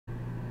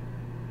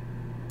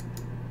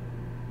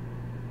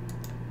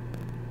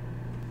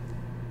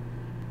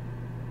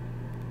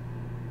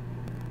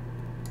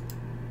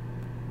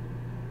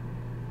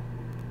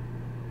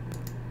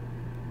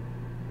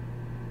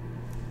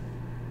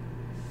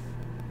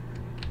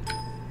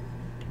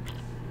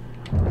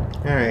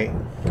Alright.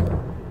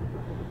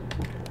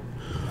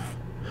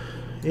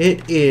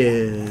 It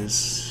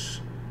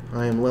is...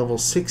 I am level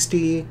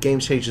 60.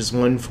 Game stage is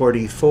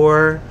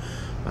 144.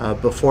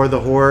 Before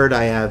the Horde,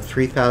 I have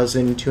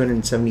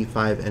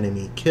 3,275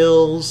 enemy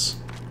kills.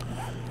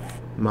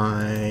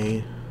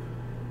 I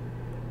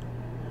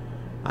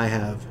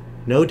have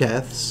no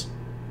deaths.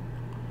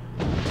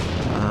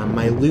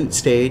 My loot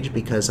stage,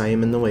 because I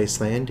am in the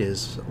wasteland,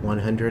 is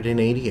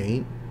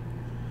 188.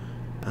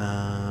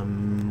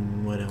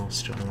 What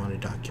else do I want to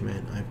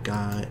document? I've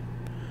got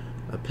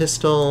a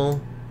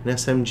pistol, an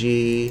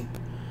SMG,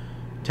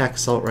 attack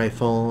assault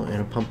rifle,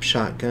 and a pump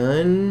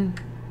shotgun.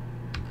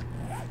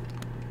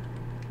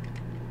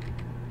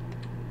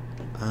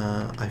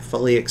 I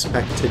fully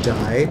expect to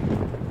die.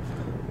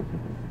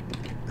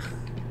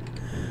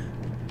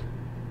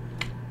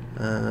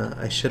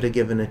 I should have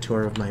given a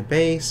tour of my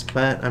base,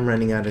 but I'm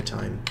running out of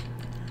time.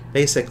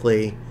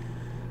 Basically,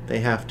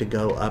 they have to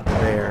go up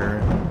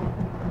there.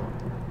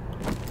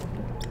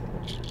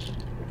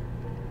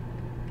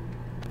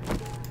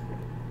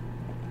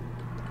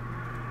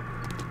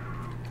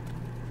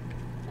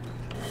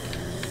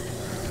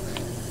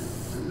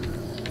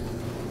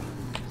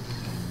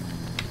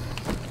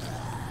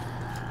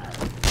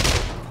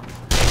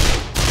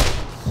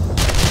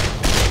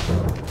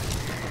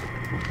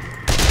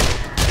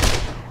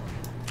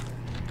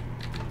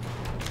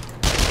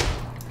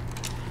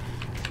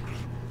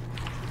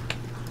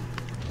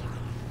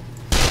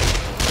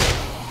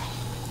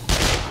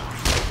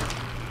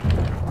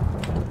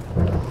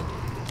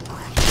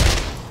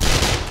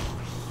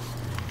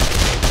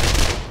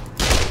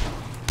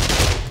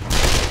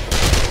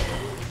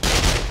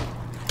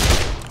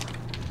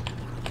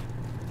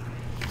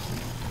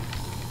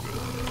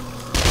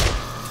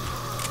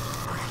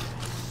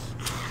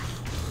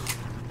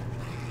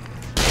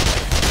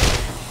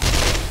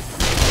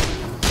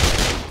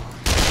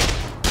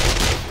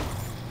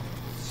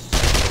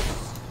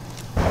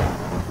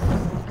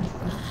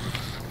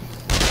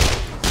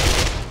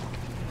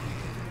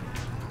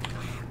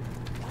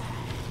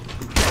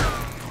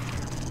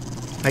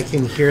 I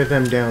can hear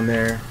them down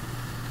there.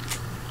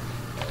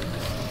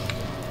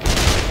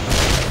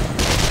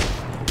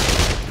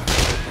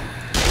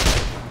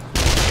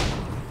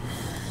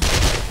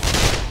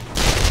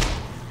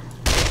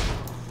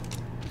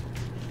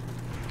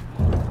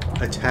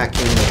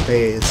 Attacking the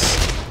base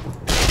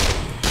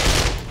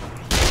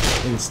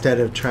instead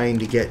of trying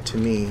to get to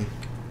me.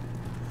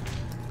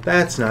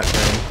 That's not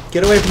good.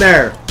 Get away from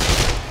there!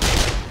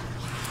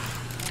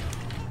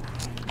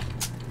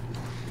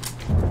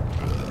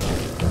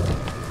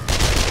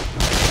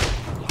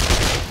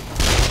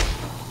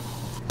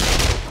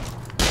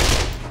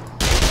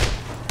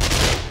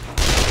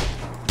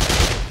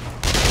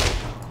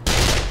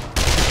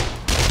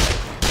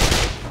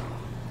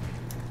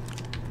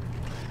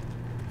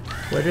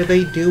 What are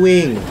they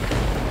doing?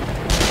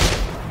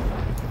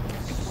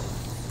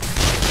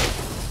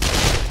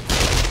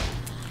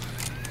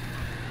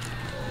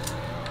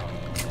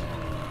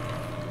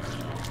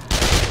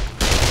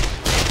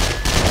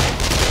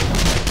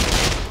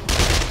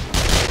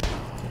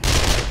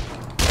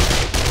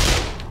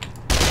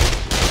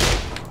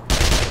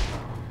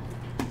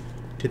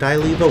 Did I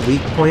leave a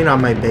weak point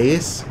on my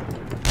base?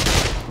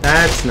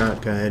 That's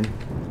not good.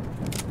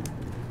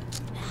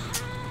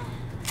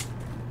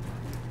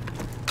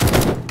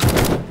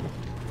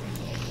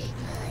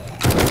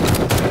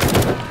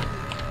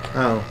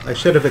 Oh, I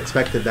should have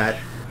expected that.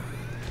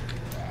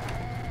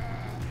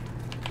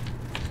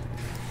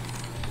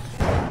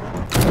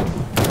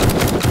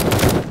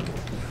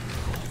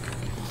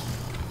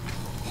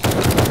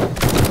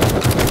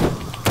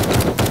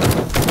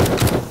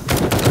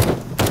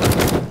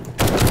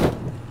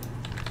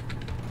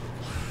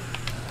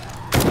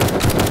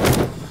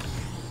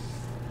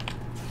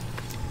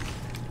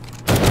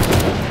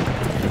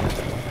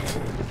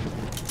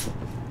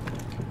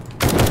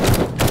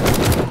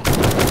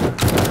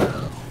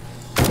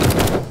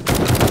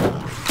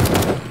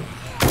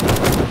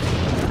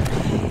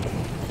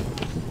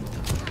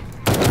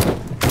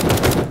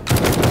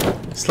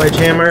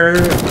 Sledgehammer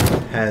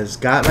has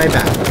got my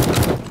back.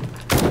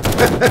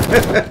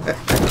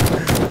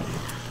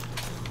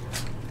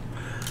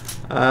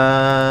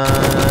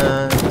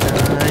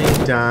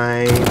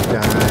 Die.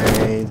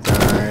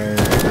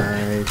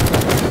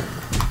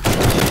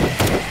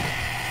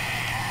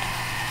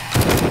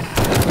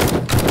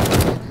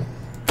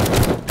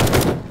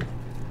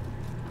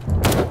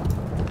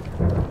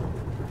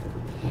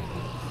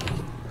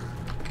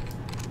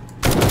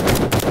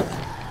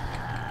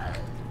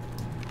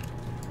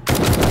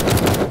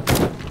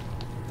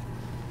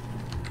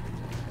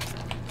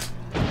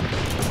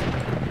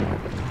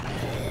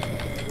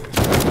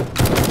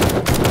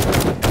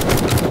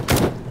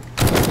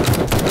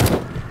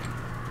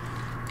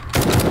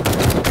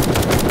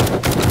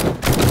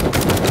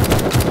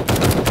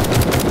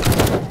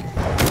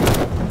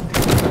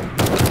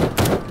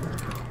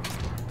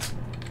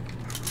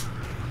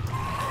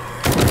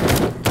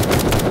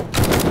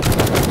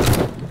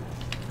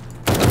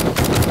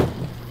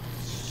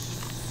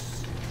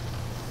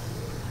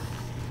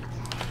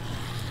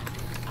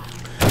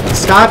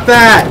 Stop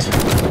that!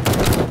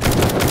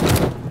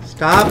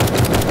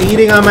 Stop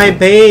beating on my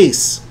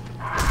base!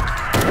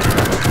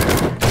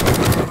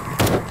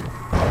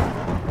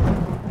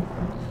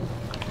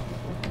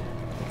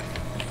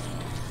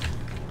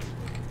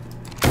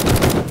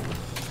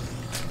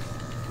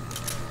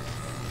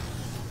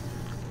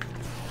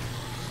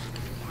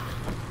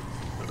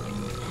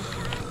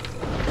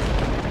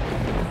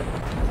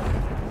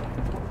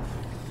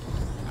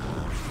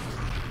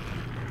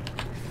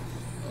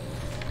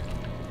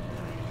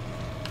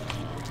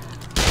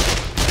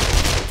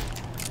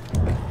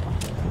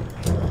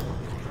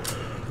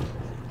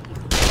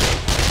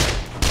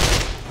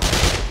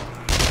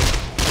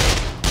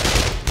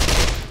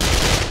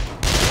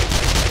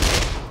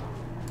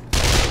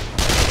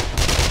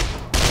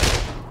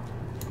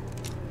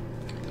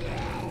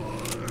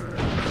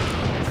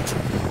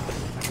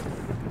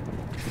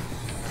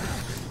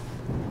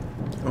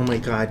 Oh my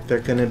god, they're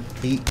gonna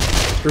beat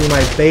through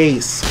my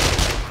base.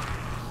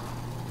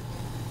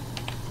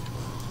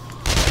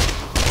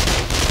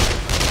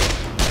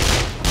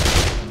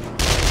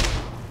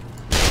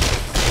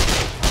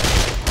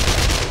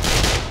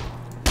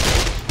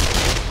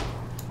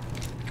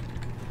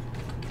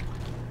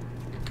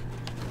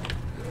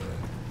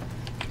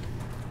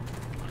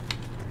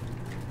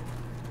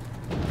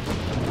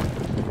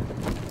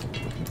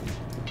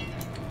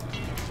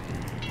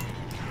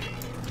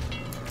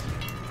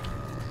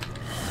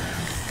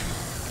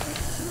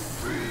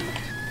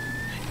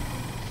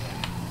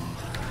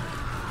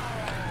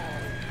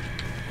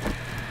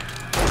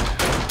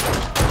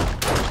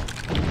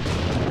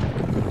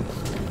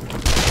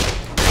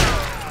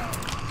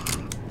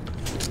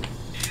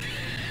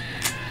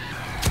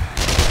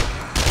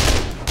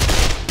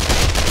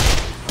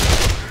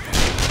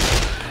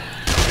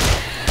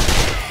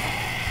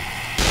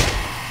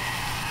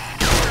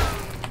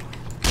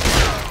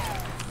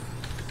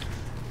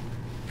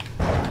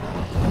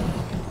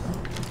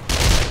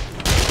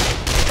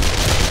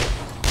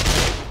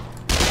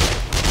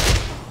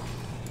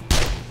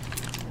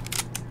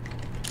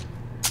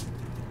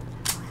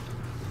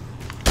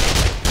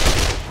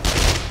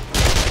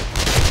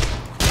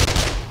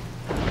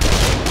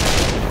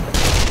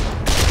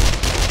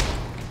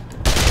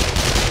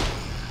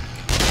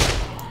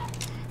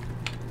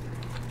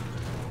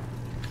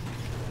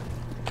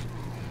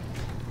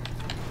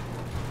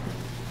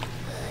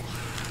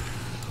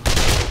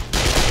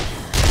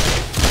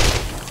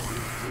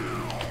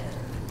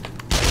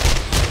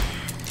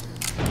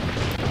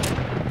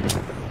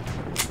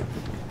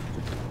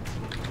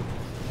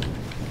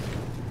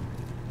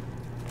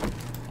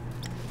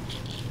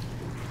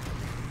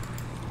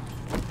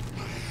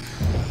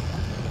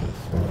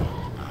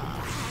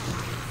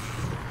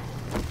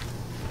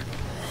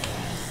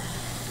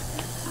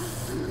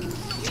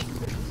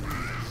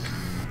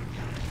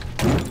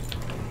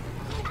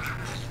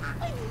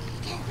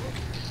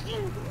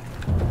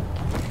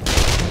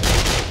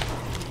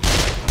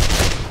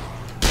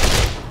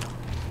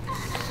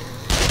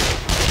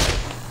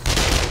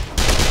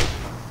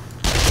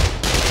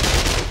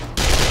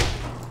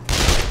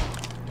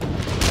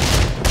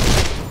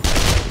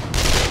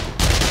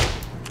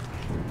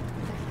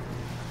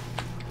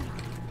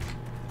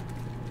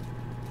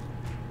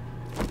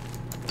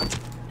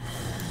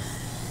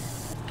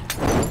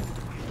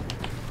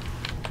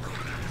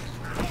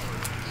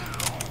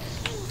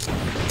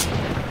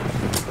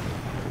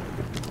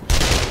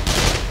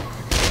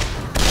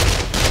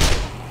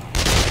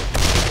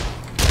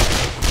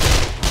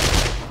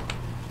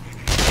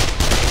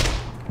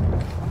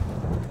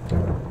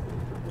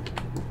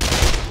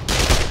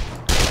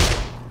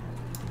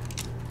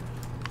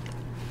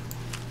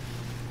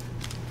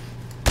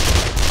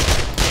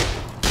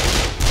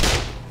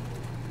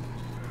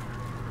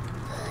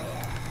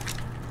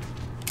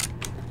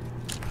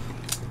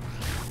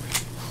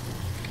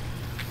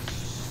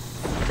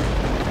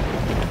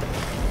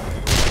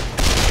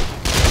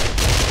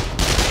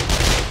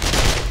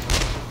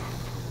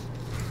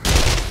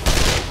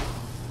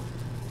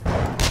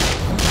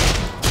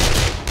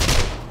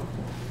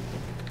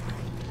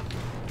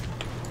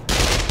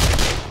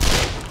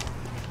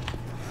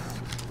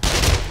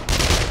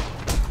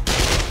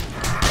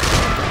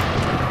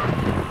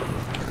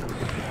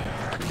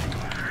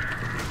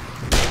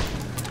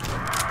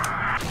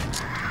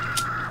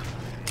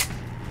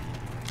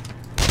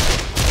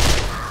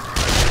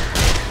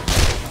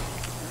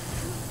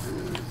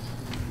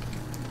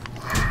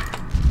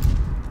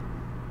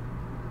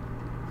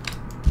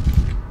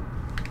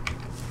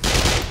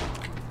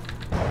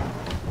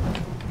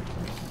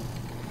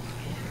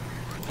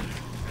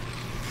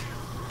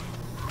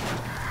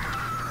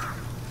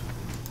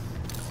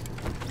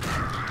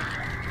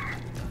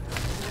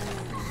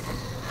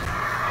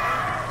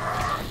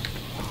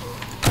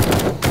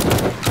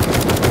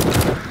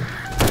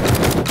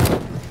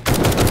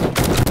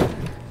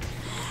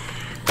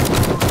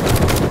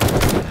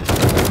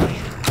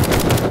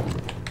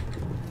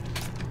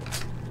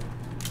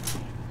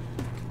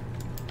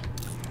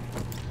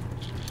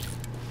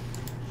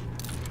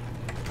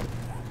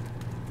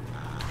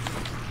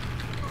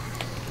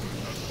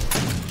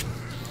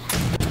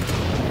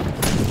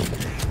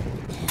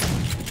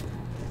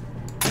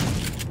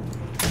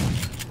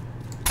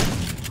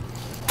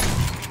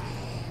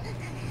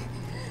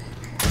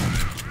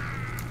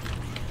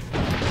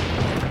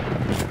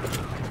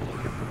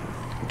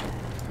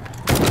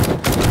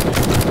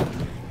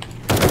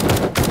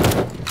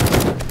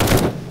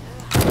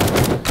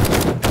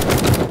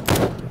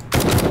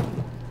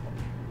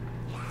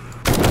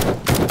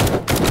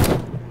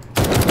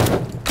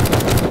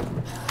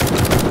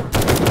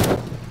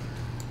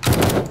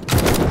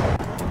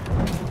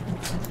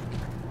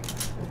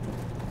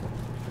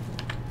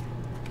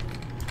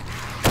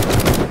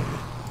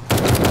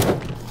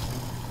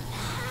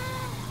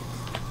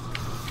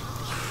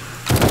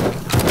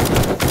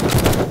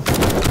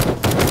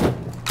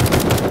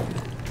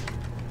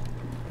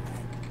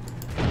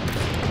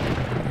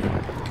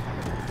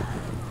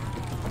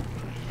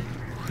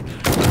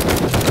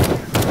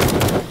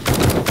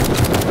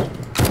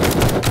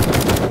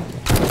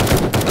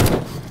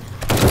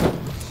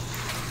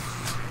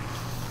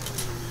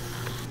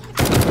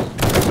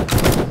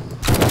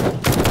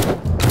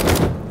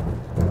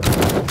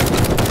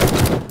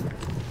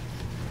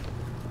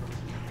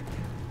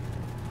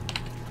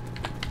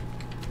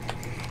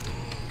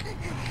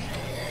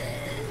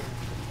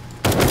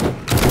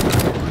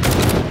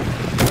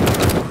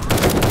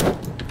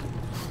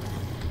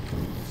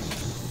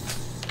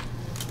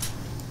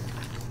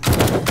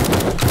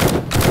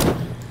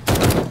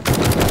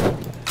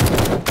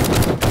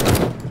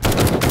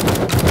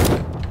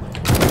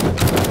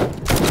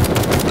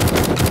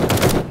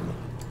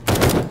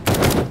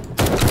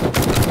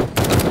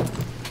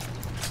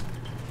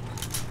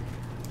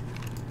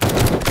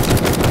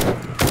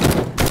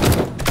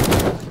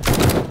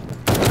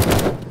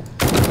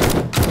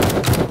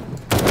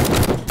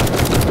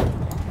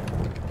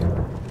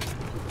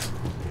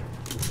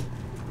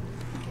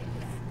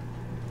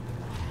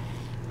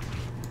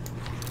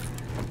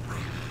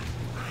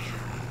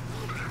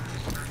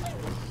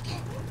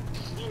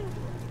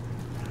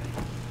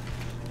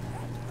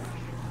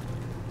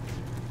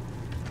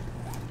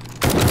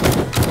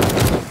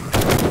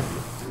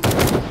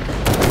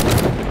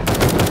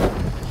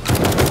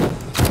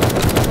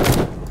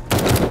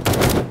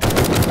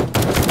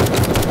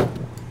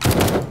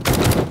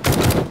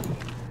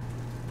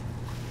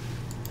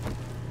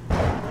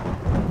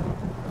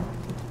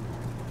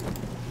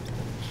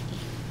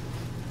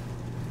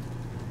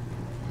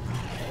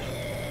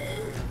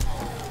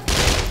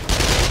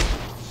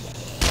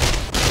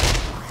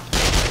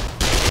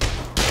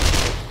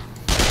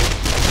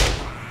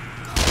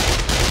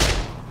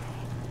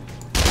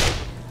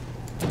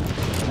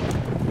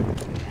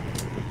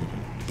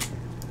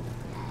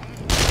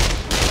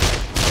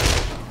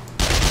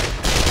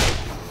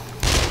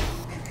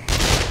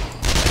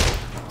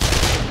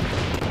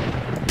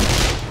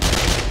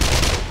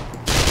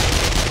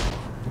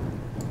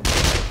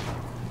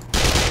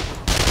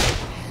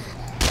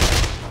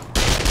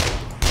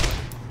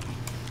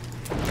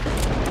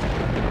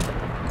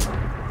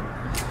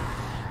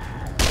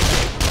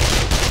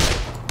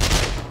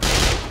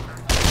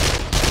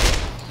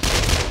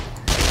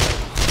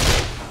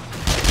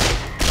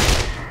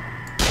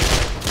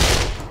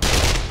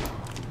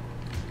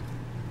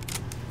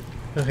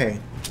 Okay.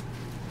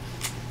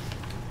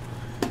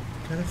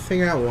 Gotta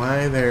figure out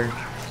why they're...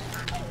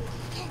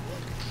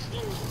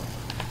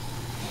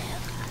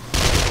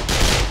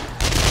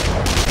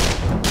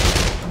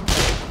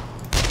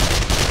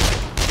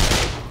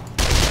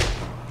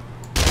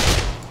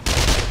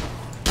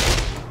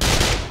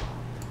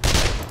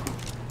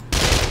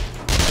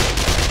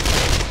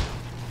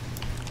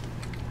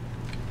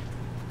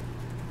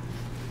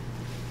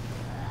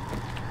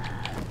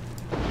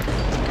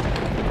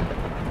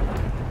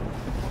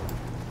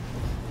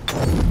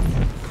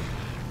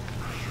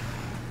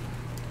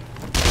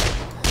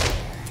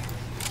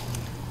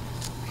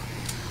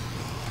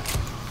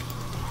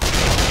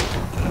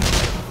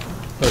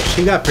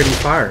 She got pretty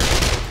far.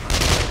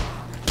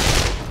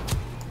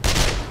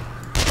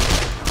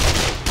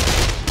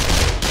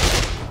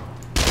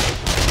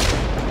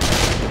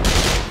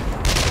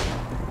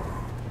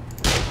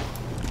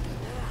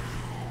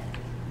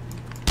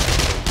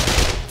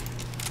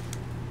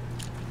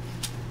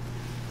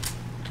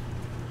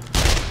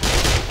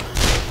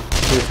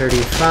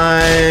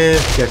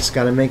 $235. Just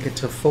gotta make it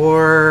to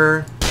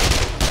 4.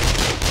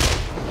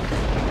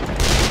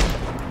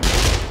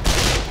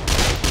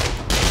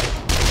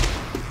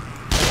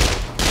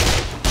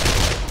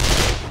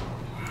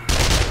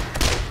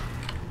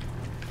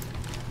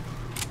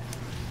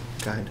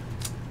 God.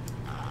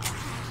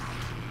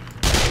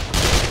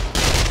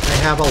 I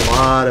have a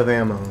lot of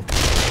ammo.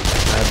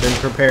 I've been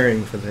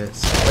preparing for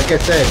this. Like I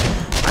said,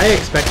 I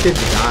expected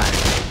to die.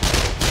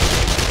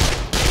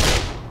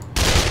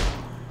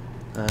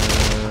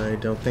 I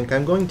don't think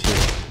I'm going to.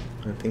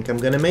 I think I'm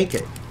gonna make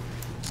it.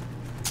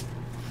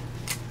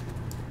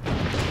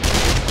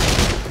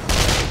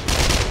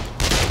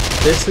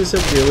 This is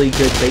a really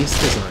good base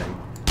design.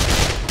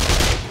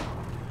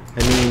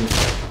 I mean,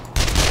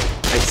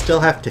 I still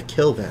have to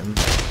kill them.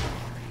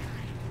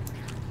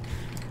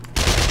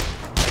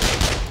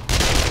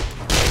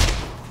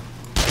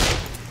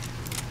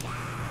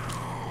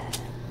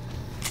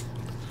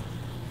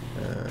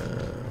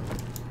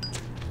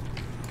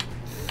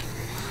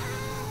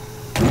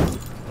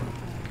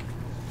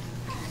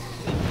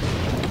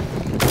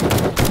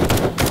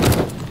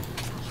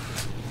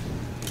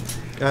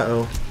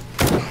 Uh-oh.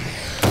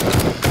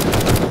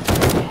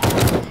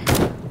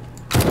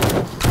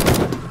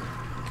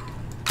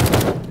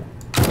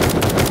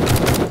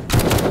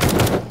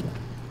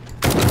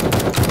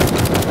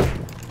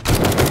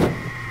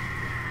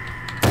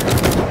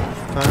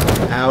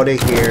 Out of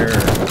here.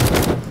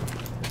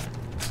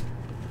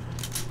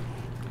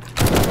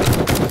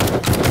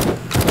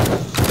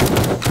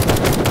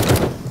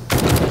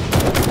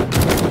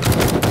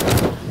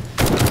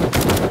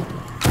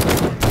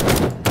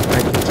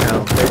 I can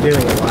tell. They're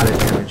doing a lot of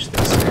damage to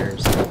the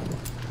stairs.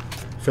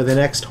 For the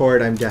next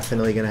horde, I'm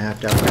definitely going to have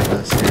to upgrade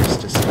those stairs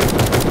to steel.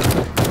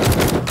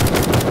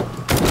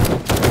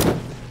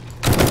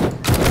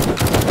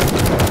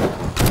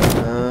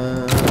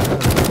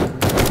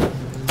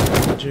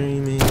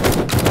 Dreaming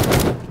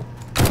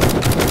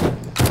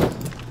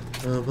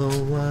of a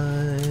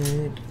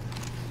wide.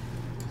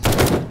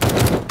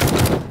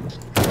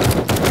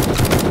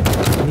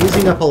 I'm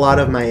using up a lot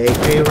of my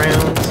AK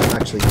rounds.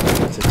 Actually,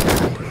 it's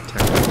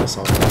tactical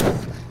assault.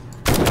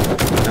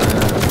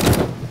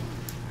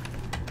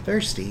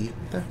 Thirsty?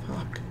 What the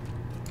fuck?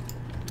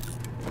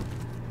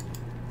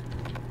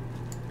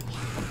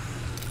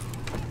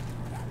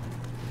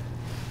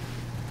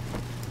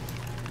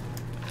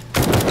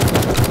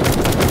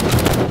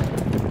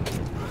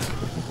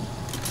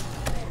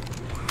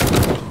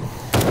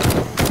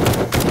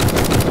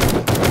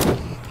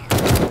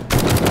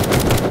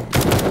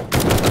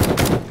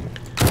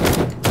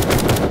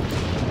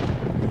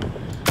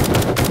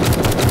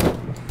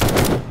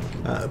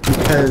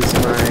 Because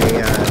my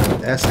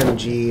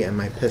SMG and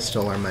my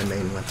pistol are my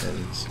main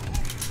weapons.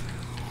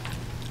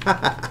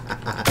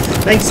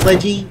 Thanks,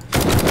 Sledgy!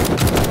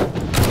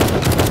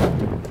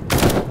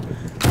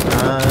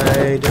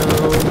 I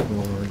don't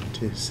want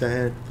to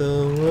set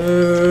the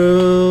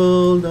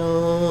world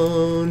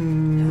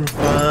on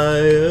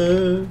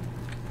fire.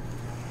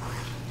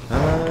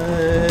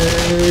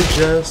 I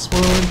just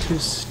want to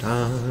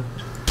start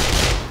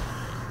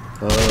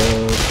a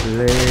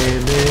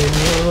flame in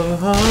your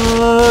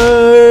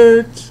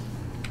heart.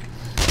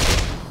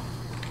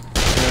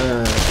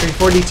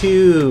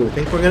 342. I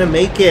think we're gonna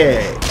make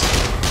it.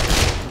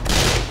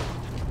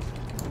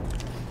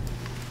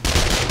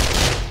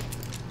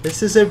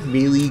 This is a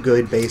really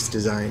good base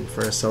design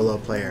for a solo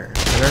player.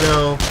 I don't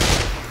know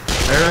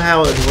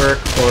how it would work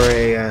for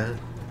a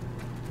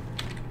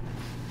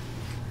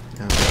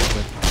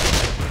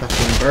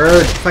fucking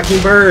bird.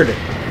 Fucking bird.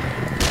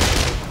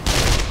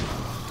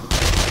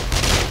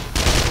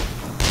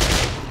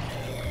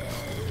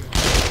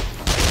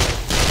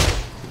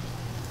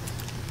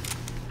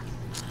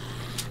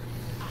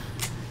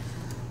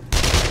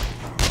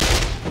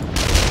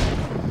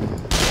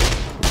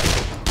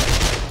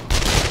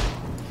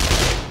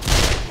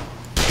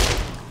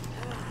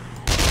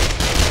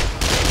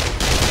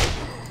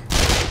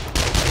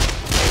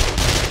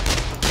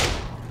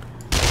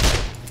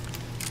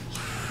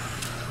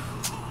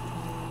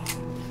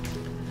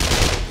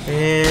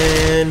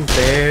 And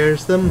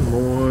there's the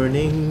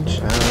morning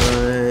chime.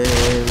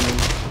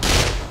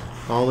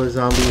 All the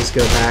zombies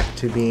go back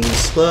to being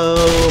slow.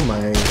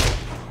 My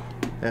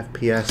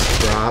FPS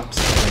drops.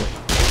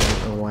 I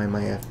don't know why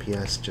my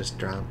FPS just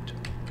dropped.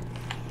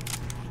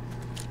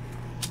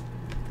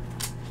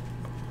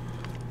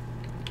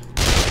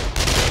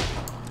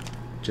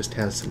 Just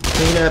have some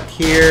cleanup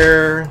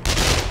here.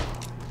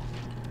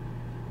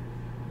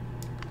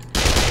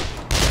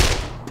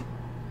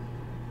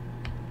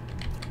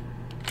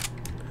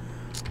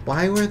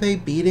 Why were they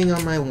beating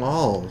on my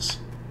walls?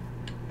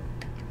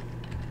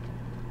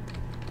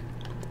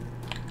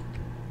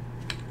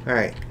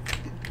 Alright.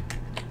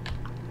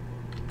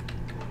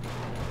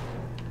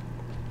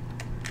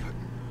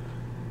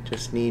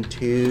 Just need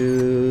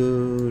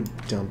to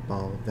dump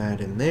all of that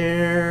in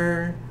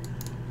there.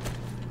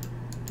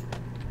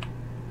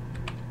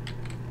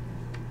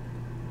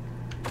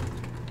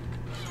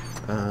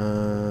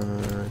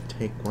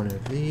 Take one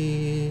of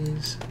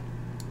these.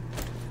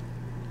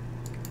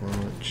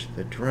 Launch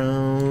the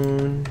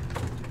drone.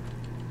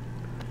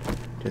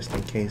 Just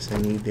in case I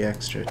need the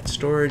extra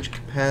storage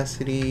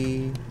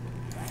capacity.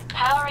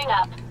 Powering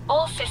up.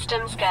 All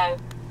systems go.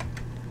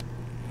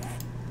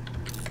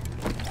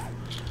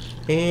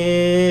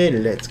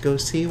 And let's go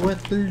see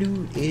what the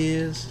loot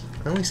is.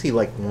 I only see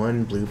like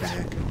one blue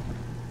bag.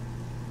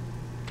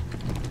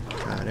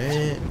 Got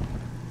it.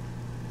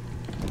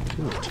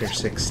 Ooh, tier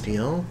 6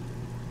 steel.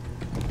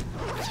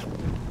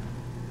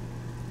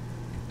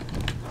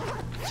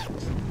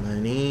 Some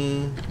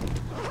money.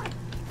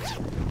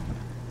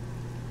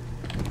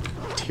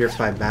 Tier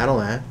 5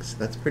 battle axe.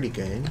 That's pretty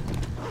good.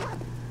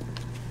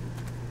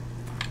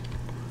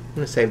 I'm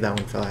gonna save that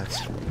one for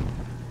last.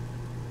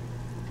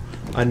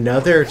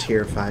 Another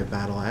tier 5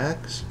 battle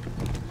axe.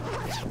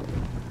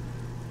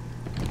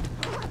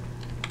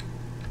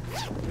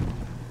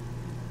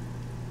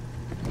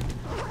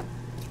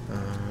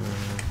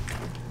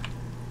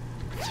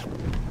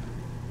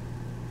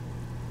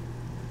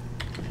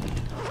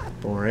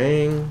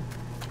 Boring.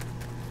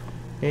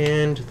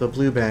 And the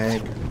blue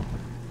bag.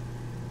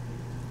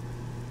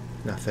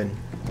 Nothing.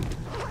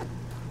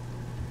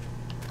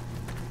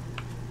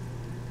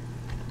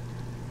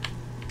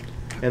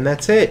 And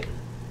that's it.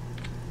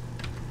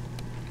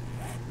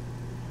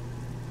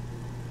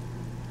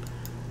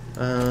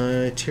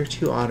 Tier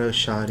 2 auto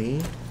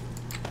shoddy.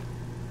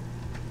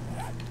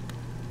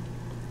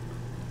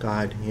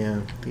 God,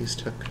 yeah, these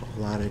took a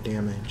lot of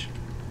damage.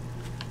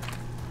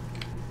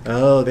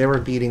 Oh, they were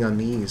beating on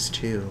these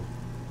too.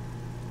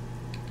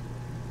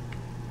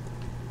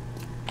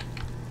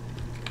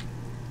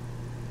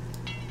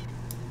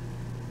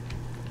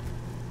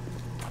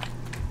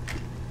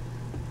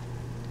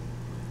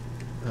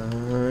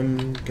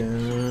 I'm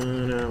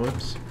gonna...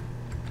 whoops.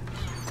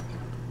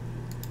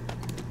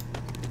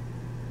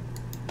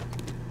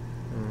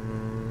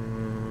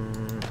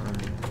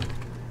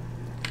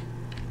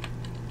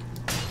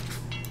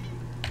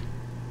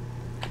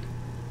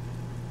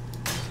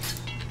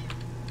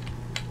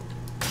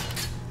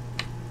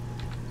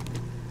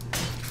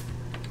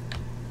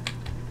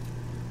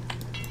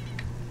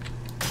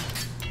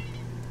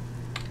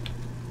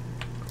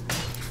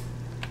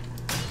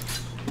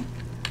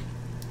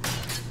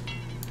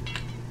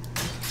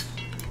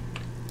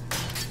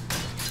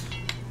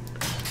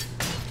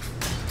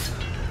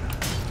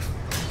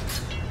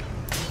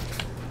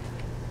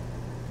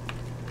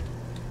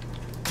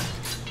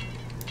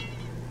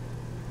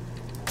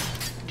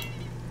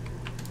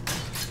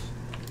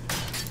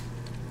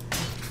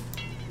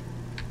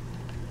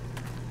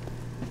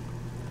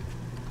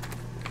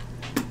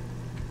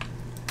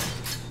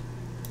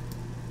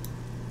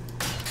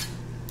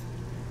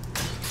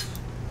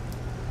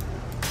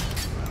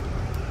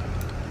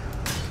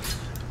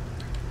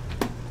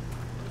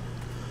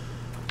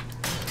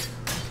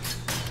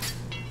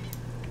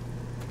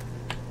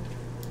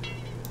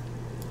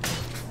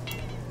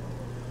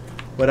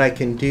 What I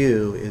can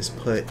do is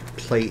put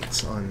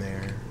plates on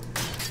there.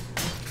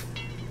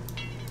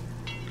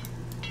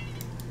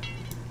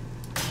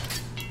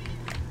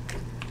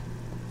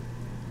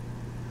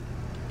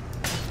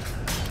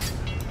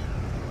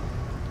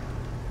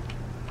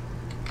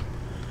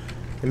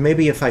 And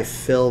maybe if I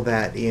fill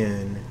that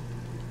in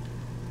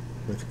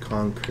with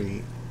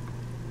concrete,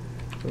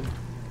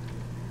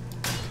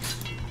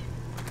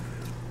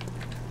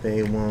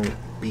 they won't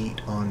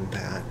beat on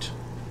that.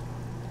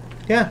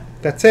 Yeah,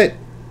 that's it.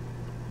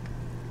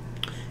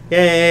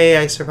 Yay,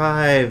 I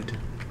survived.